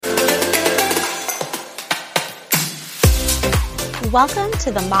Welcome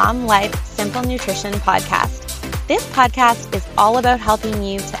to the Mom Life Simple Nutrition podcast. This podcast is all about helping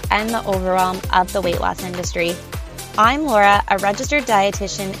you to end the overwhelm of the weight loss industry. I'm Laura, a registered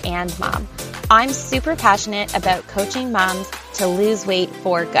dietitian and mom. I'm super passionate about coaching moms to lose weight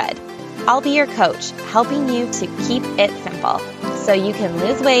for good. I'll be your coach, helping you to keep it simple so you can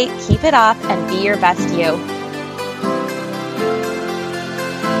lose weight, keep it off, and be your best you.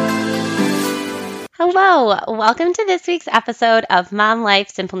 Hello, welcome to this week's episode of Mom Life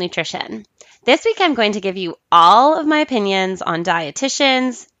Simple Nutrition. This week I'm going to give you all of my opinions on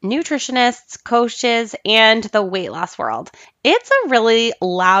dietitians, nutritionists, coaches, and the weight loss world. It's a really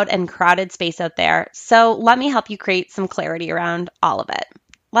loud and crowded space out there, so let me help you create some clarity around all of it.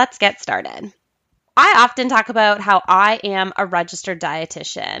 Let's get started. I often talk about how I am a registered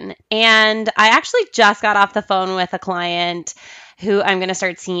dietitian, and I actually just got off the phone with a client who I'm going to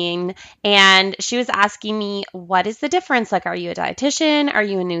start seeing, and she was asking me, what is the difference? Like, are you a dietitian? Are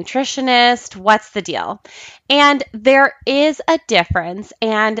you a nutritionist? What's the deal? And there is a difference,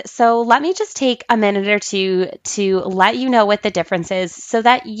 and so let me just take a minute or two to let you know what the difference is so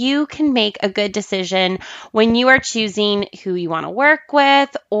that you can make a good decision when you are choosing who you want to work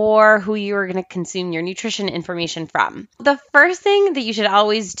with or who you are going to consume your nutrition information from. The first thing that you should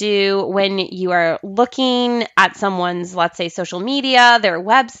always do when you are looking at someone's, let's say, social media, their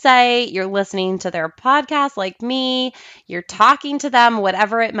website, you're listening to their podcast like me, you're talking to them,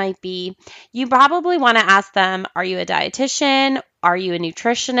 whatever it might be, you probably want to ask them, are you a dietitian? Are you a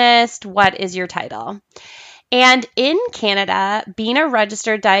nutritionist? What is your title? And in Canada, being a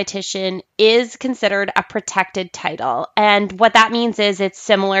registered dietitian is considered a protected title. And what that means is it's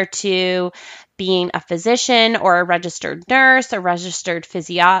similar to being a physician or a registered nurse, a registered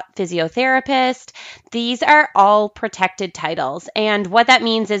physiotherapist. These are all protected titles. And what that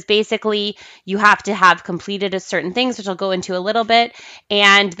means is basically you have to have completed a certain things, which I'll go into a little bit.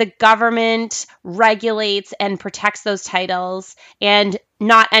 And the government regulates and protects those titles. And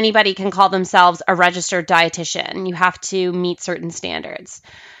not anybody can call themselves a registered dietitian. You have to meet certain standards.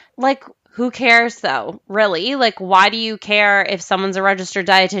 Like, who cares though? Really? Like, why do you care if someone's a registered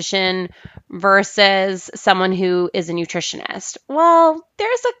dietitian versus someone who is a nutritionist? Well,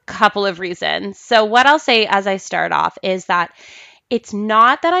 there's a couple of reasons. So what I'll say as I start off is that it's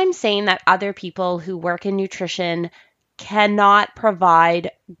not that I'm saying that other people who work in nutrition cannot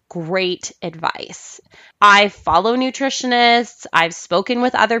provide great advice. I follow nutritionists. I've spoken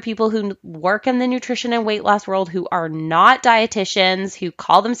with other people who work in the nutrition and weight loss world who are not dietitians, who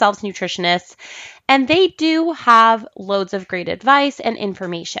call themselves nutritionists, and they do have loads of great advice and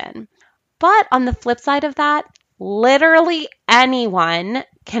information. But on the flip side of that, literally anyone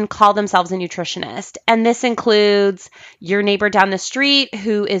can call themselves a nutritionist. And this includes your neighbor down the street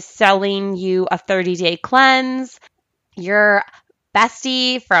who is selling you a 30-day cleanse, your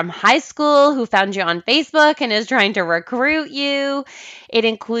bestie from high school who found you on Facebook and is trying to recruit you. It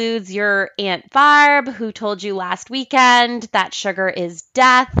includes your Aunt Barb who told you last weekend that sugar is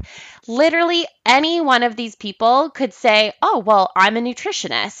death. Literally any one of these people could say, oh, well, I'm a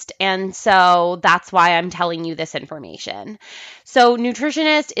nutritionist, and so that's why I'm telling you this information. So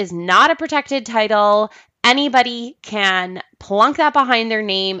nutritionist is not a protected title. Anybody can plunk that behind their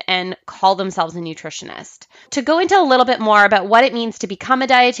name and call themselves a nutritionist. To go into a little bit more about what it means to become a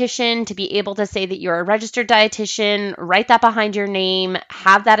dietitian, to be able to say that you're a registered dietitian, write that behind your name,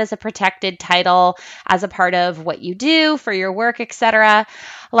 have that as a protected title as a part of what you do for your work, etc.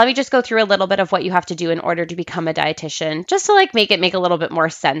 Let me just go through a little bit of what you have to do in order to become a dietitian, just to make a little bit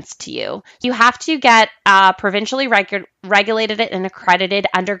more sense to you. You have to get a provincially regulated and accredited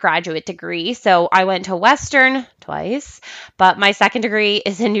undergraduate degree. So I went to Western twice, but my second degree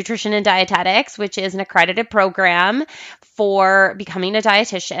is in nutrition and dietetics, which is an accredited program for becoming a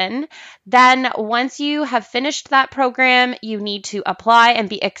dietitian. Then once you have finished that program, you need to apply and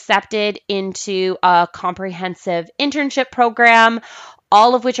be accepted into a comprehensive internship program,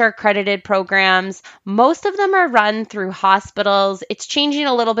 all of which are accredited programs. Most of them are run through hospitals. It's changing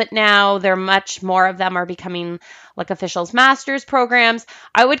a little bit now. Much more of them are becoming like officials master's programs.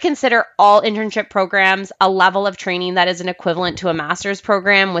 I would consider all internship programs a level of training that is an equivalent to a master's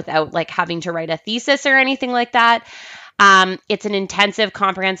program without like having to write a thesis or anything like that. It's an intensive,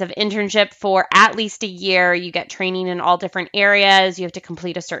 comprehensive internship for at least a year. You get training in all different areas. You have to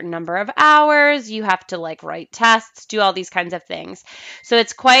complete a certain number of hours. You have to write tests, do all these kinds of things. So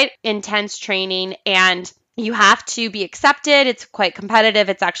it's quite intense training, and you have to be accepted. It's quite competitive.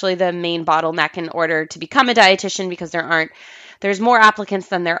 It's actually the main bottleneck in order to become a dietitian because there's more applicants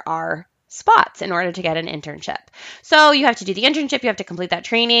than there are spots in order to get an internship. So you have to do the internship, you have to complete that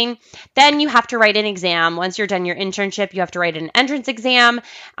training, then you have to write an exam. Once you're done your internship, you have to write an entrance exam,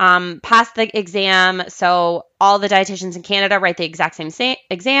 pass the exam. So all the dietitians in Canada write the exact same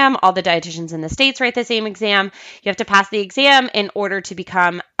exam. All the dietitians in the States write the same exam. You have to pass the exam in order to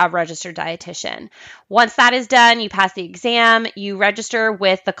become a registered dietitian. Once that is done, you pass the exam, you register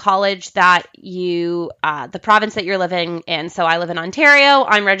with the college that the province that you're living in. So I live in Ontario.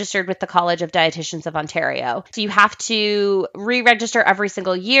 I'm registered with the College of Dietitians of Ontario. So you have to re-register every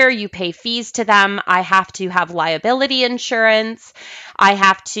single year. You pay fees to them. I have to have liability insurance. I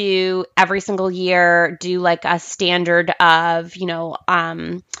have to every single year do like a standard of,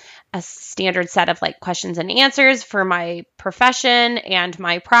 a standard set of like questions and answers for my profession and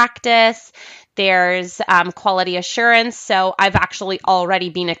my practice. There's quality assurance. So I've actually already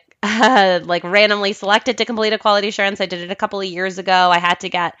been like randomly selected to complete a quality assurance. I did it a couple of years ago. I had to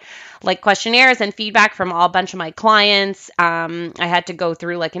get like questionnaires and feedback from a bunch of my clients. I had to go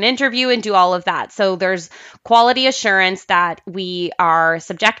through like an interview and do all of that. So there's quality assurance that we are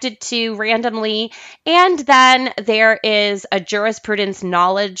subjected to randomly. And then there is a jurisprudence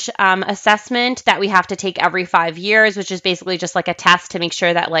knowledge assessment that we have to take every 5 years, which is basically just like a test to make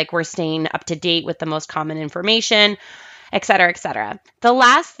sure that like we're staying up to date with the most common information, et cetera, et cetera. The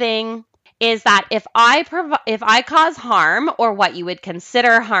last thing is that if I cause harm or what you would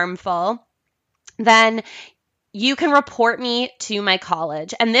consider harmful, then you can report me to my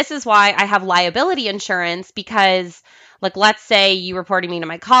college. And this is why I have liability insurance, because like, let's say you reported me to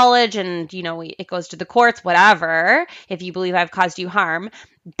my college and, it goes to the courts, whatever. If you believe I've caused you harm,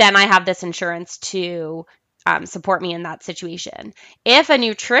 then I have this insurance to support me in that situation. If a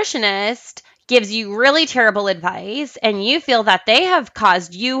nutritionist gives you really terrible advice and you feel that they have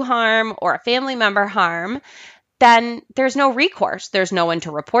caused you harm or a family member harm, then there's no recourse. There's no one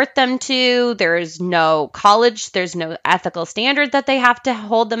to report them to. There's no college. There's no ethical standard that they have to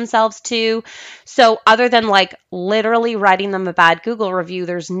hold themselves to. So other than like literally writing them a bad Google review,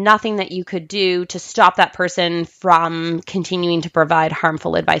 there's nothing that you could do to stop that person from continuing to provide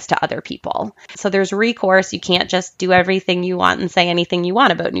harmful advice to other people. So there's recourse. You can't just do everything you want and say anything you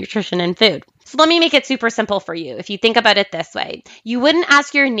want about nutrition and food. So let me make it super simple for you. If you think about it this way, you wouldn't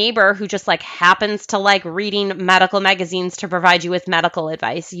ask your neighbor who just like happens to like reading medical magazines to provide you with medical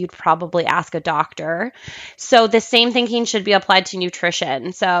advice. You'd probably ask a doctor. So the same thinking should be applied to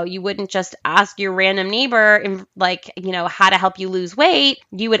nutrition. So you wouldn't just ask your random neighbor how to help you lose weight.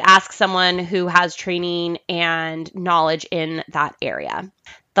 You would ask someone who has training and knowledge in that area.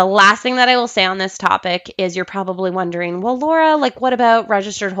 The last thing that I will say on this topic is you're probably wondering, well, Laura, like what about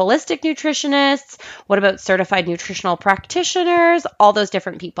registered holistic nutritionists? What about certified nutritional practitioners? All those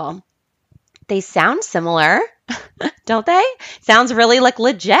different people. They sound similar, don't they? Sounds really like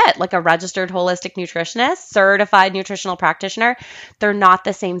legit, like a registered holistic nutritionist, certified nutritional practitioner. They're not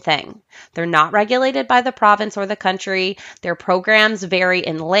the same thing. They're not regulated by the province or the country. Their programs vary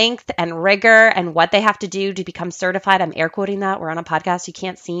in length and rigor and what they have to do to become certified. I'm air quoting that. We're on a podcast. You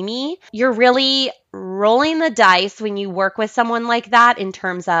can't see me. You're really rolling the dice when you work with someone like that in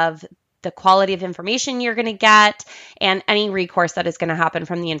terms of the quality of information you're going to get and any recourse that is going to happen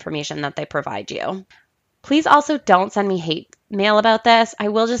from the information that they provide you. Please also don't send me hate mail about this. I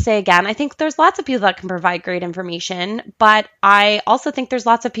will just say again, I think there's lots of people that can provide great information, but I also think there's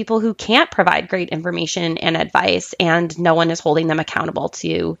lots of people who can't provide great information and advice, and no one is holding them accountable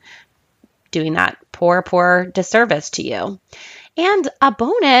to doing that poor disservice to you. And a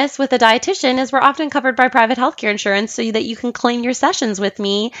bonus with a dietitian is we're often covered by private healthcare insurance so that you can claim your sessions with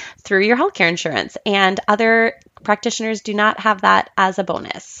me through your healthcare insurance. And other practitioners do not have that as a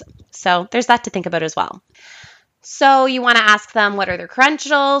bonus. So there's that to think about as well. So you want to ask them, what are their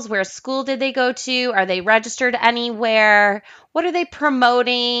credentials? Where school did they go to? Are they registered anywhere? What are they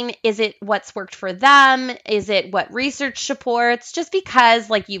promoting? Is it what's worked for them? Is it what research supports? Just because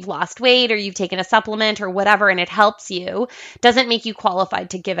like you've lost weight or you've taken a supplement or whatever and it helps you doesn't make you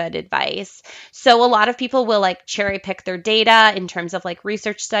qualified to give it advice. So a lot of people will like cherry pick their data in terms of like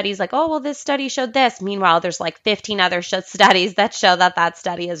research studies, like, oh, well, this study showed this. Meanwhile, there's like 15 other studies that show that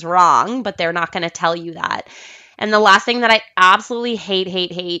study is wrong, but they're not going to tell you that. And the last thing that I absolutely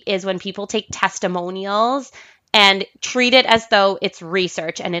hate is when people take testimonials and treat it as though it's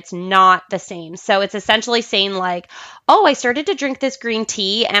research, and it's not the same. So it's essentially saying like, oh, I started to drink this green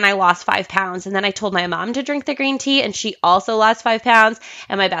tea and I lost 5 pounds. And then I told my mom to drink the green tea and she also lost 5 pounds.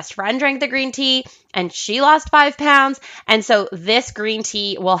 And my best friend drank the green tea and she lost 5 pounds. And so this green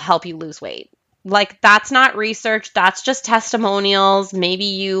tea will help you lose weight. Like, that's not research. That's just testimonials. Maybe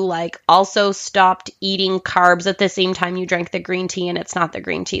you like also stopped eating carbs at the same time you drank the green tea, and it's not the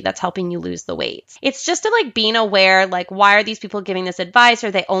green tea that's helping you lose the weight. It's just to like being aware, like, why are these people giving this advice?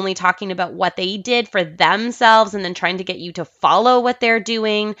 Are they only talking about what they did for themselves and then trying to get you to follow what they're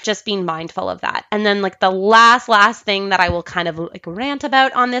doing? Just being mindful of that. And then like the last thing that I will kind of like rant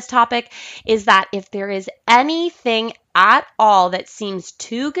about on this topic is that if there is anything at all that seems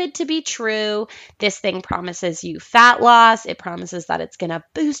too good to be true, this thing promises you fat loss. It promises that it's going to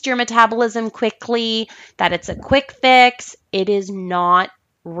boost your metabolism quickly, that it's a quick fix. It is not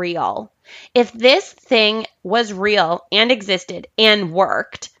real. If this thing was real and existed and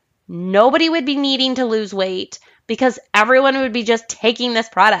worked, nobody would be needing to lose weight because everyone would be just taking this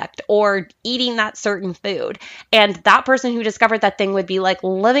product or eating that certain food. And that person who discovered that thing would be like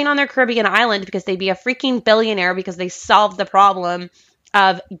living on their Caribbean island because they'd be a freaking billionaire because they solved the problem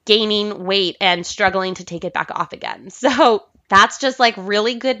of gaining weight and struggling to take it back off again. So that's just like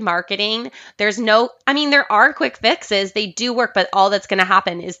really good marketing. There are quick fixes. They do work, but all that's going to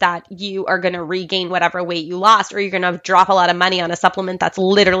happen is that you are going to regain whatever weight you lost, or you're going to drop a lot of money on a supplement that's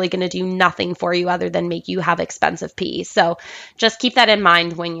literally going to do nothing for you other than make you have expensive pee. So just keep that in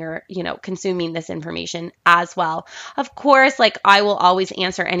mind when you're, consuming this information as well. Of course, like I will always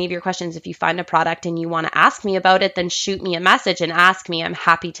answer any of your questions. If you find a product and you want to ask me about it, then shoot me a message and ask me. I'm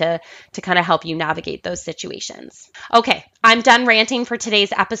happy to kind of help you navigate those situations. Okay, I'm done ranting for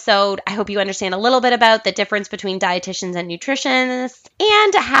today's episode. I hope you understand a little bit about the difference between dietitians and nutritionists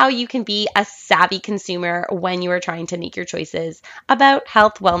and how you can be a savvy consumer when you are trying to make your choices about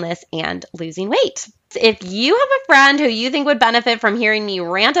health, wellness, and losing weight. If you have a friend who you think would benefit from hearing me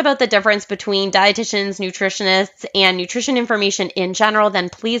rant about the difference between dietitians, nutritionists, and nutrition information in general, then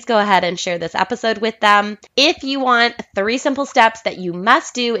please go ahead and share this episode with them. If you want 3 simple steps that you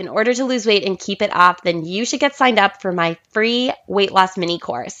must do in order to lose weight and keep it off, then you should get signed up for my free weight loss mini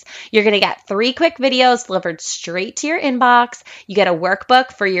course. You're going to get 3 quick videos delivered straight to your inbox. You get a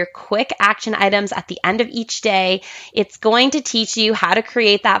workbook for your quick action items at the end of each day. It's going to teach you how to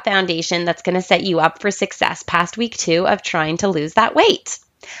create that foundation that's going to set you up for success past week 2 of trying to lose that weight.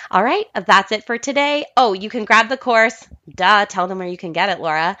 All right, that's it for today. Oh, you can grab the course. Tell them where you can get it,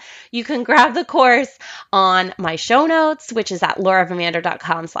 Laura. You can grab the course on my show notes, which is at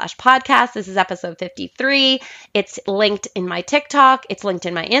lauravermander.com/podcast. This is episode 53. It's linked in my TikTok. It's linked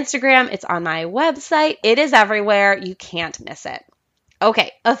in my Instagram. It's on my website. It is everywhere. You can't miss it.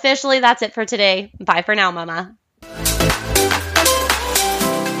 Okay, officially that's it for today. Bye for now, Mama.